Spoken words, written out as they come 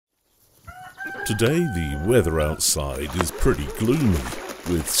Today the weather outside is pretty gloomy,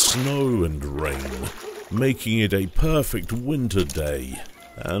 with snow and rain, making it a perfect winter day,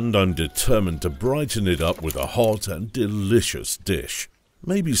 and I'm determined to brighten it up with a hot and delicious dish.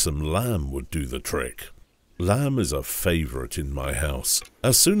 Maybe some lamb would do the trick. Lamb is a favourite in my house.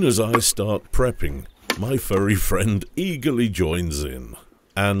 As soon as I start prepping, my furry friend eagerly joins in.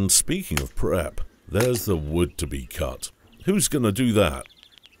 And speaking of prep, there's the wood to be cut. Who's gonna do that?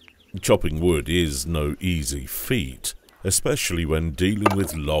 Chopping wood is no easy feat, especially when dealing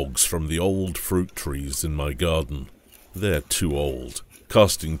with logs from the old fruit trees in my garden. They're too old,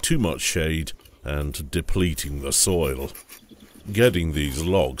 casting too much shade and depleting the soil. Getting these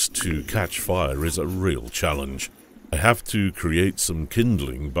logs to catch fire is a real challenge. I have to create some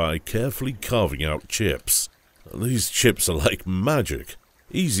kindling by carefully carving out chips. These chips are like magic,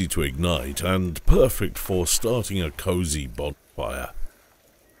 easy to ignite and perfect for starting a cozy bonfire.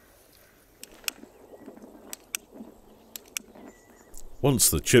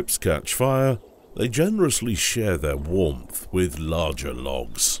 Once the chips catch fire, they generously share their warmth with larger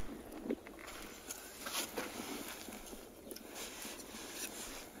logs.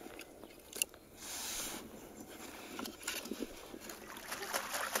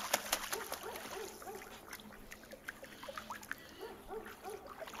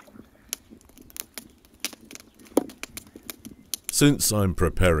 Since I'm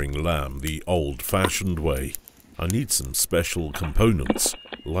preparing lamb the old-fashioned way, I need some special components,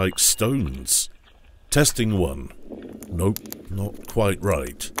 like stones. Testing one. Nope, not quite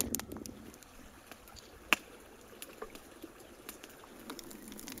right.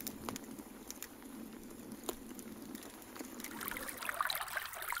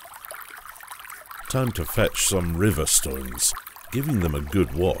 Time to fetch some river stones, giving them a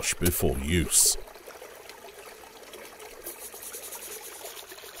good wash before use.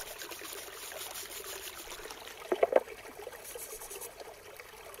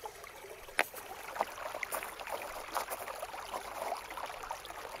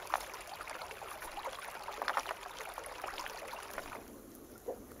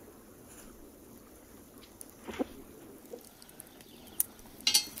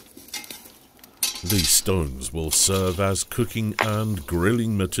 These stones will serve as cooking and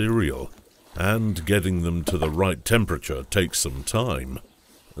grilling material, and getting them to the right temperature takes some time.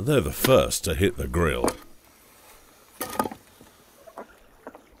 They're the first to hit the grill.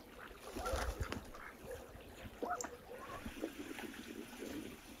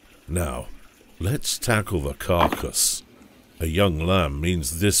 Now, let's tackle the carcass. A young lamb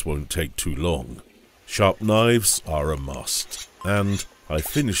means this won't take too long. Sharp knives are a must, and I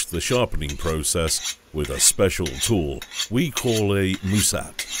finished the sharpening process with a special tool we call a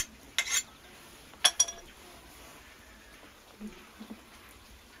musat.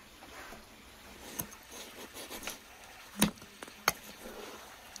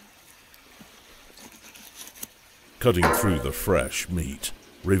 Cutting through the fresh meat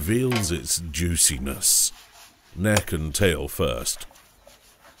reveals its juiciness. Neck and tail first,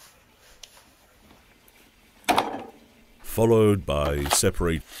 followed by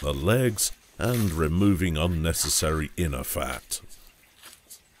separating the legs and removing unnecessary inner fat.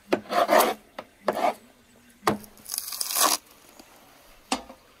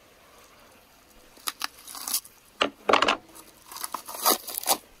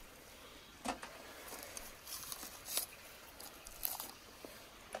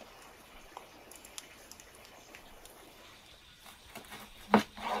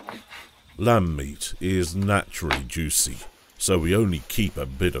 Lamb meat is naturally juicy, so we only keep a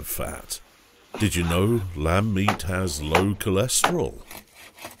bit of fat. Did you know lamb meat has low cholesterol?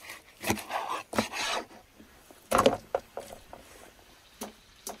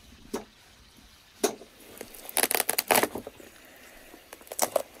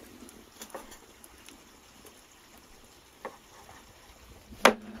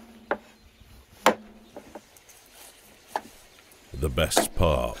 The best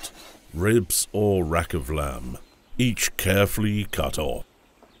part. Ribs or rack of lamb, each carefully cut off.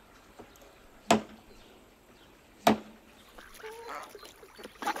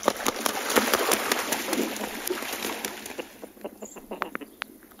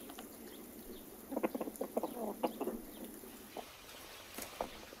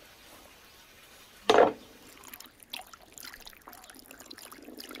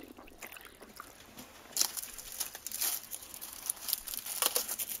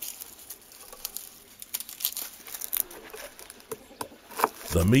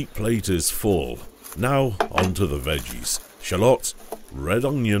 The meat plate is full. Now onto the veggies. Shallots, red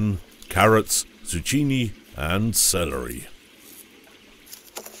onion, carrots, zucchini and celery.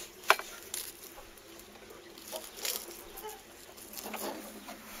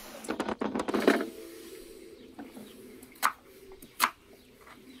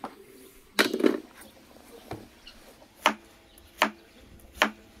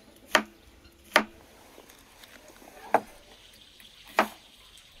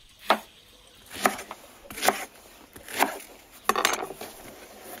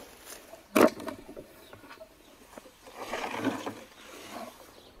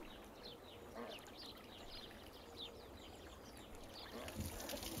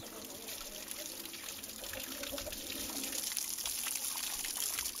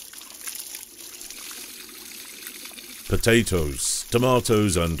 Potatoes,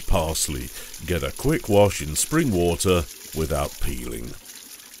 tomatoes and parsley get a quick wash in spring water without peeling.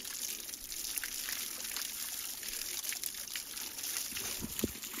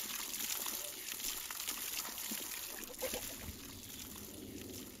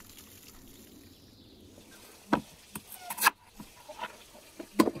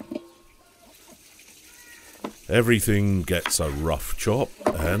 Everything gets a rough chop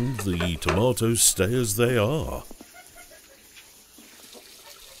and the tomatoes stay as they are.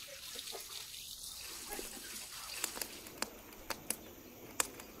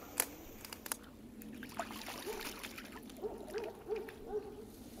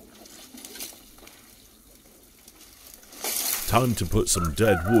 Time to put some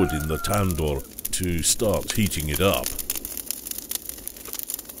dead wood in the tandoor to start heating it up.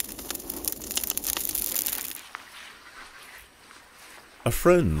 A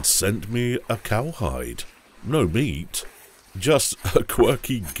friend sent me a cowhide. No meat, just a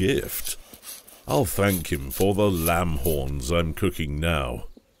quirky gift. I'll thank him for the lamb horns I'm cooking now.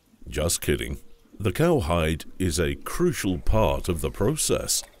 Just kidding. The cowhide is a crucial part of the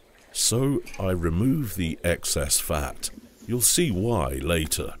process, so I remove the excess fat. You'll see why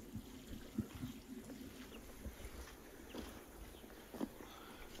later.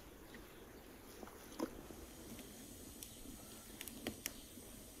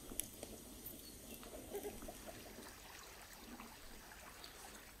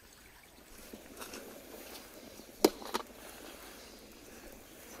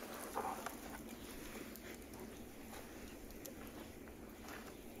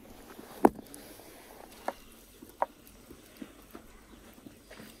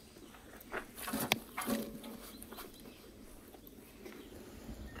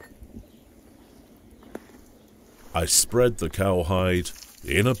 I spread the cowhide,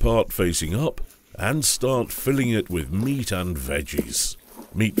 inner part facing up, and start filling it with meat and veggies.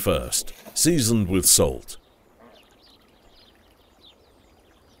 Meat first, seasoned with salt.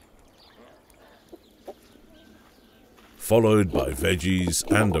 Followed by veggies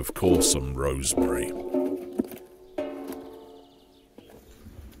and of course some rosemary.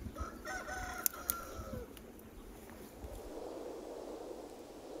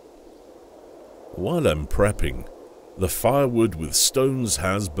 While I'm prepping, the firewood with stones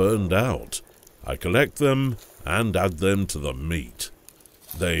has burned out. I collect them and add them to the meat.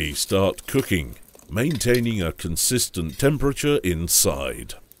 They start cooking, maintaining a consistent temperature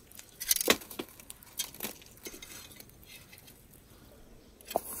inside.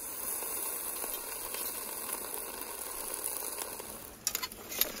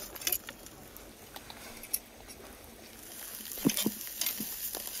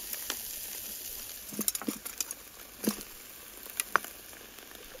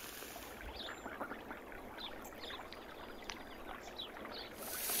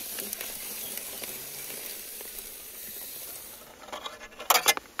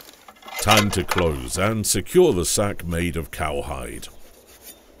 Time to close and secure the sack made of cowhide.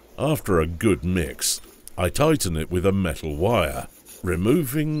 After a good mix, I tighten it with a metal wire,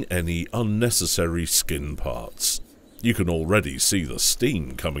 removing any unnecessary skin parts. You can already see the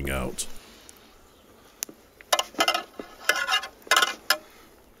steam coming out.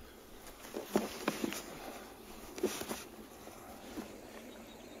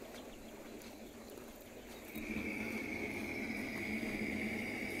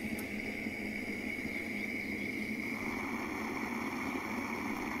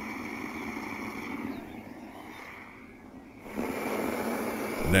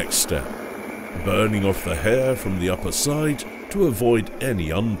 Next step, burning off the hair from the upper side to avoid any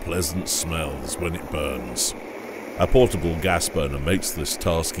unpleasant smells when it burns. A portable gas burner makes this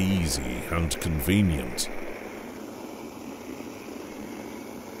task easy and convenient.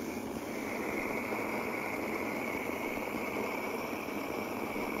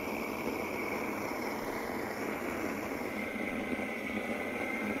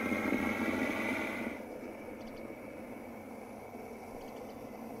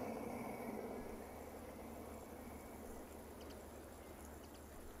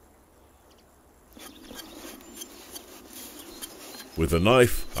 With a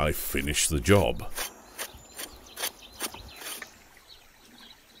knife, I finish the job.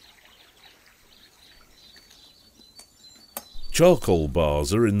 Charcoal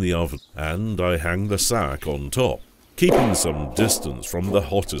bars are in the oven, and I hang the sack on top, keeping some distance from the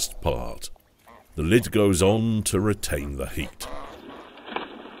hottest part. The lid goes on to retain the heat.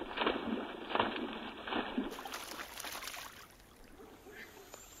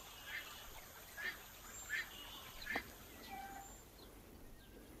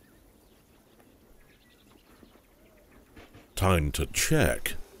 Time to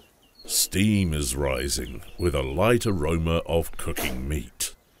check. Steam is rising with a light aroma of cooking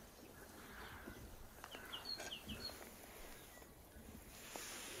meat.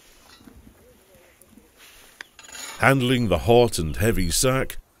 Handling the hot and heavy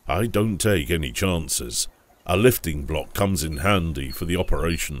sack, I don't take any chances. A lifting block comes in handy for the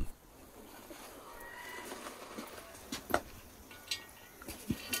operation.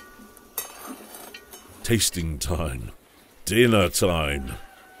 Tasting time. Dinner time.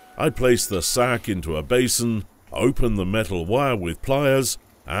 I place the sack into a basin, open the metal wire with pliers,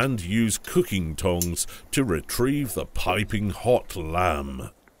 and use cooking tongs to retrieve the piping hot lamb.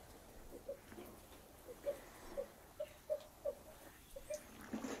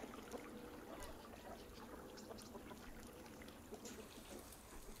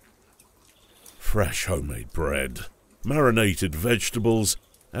 Fresh homemade bread, marinated vegetables,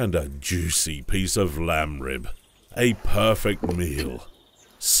 and a juicy piece of lamb rib. A perfect meal.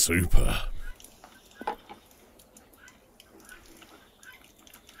 Super.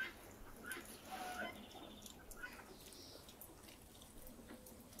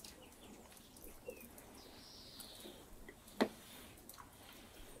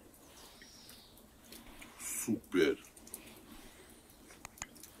 Super.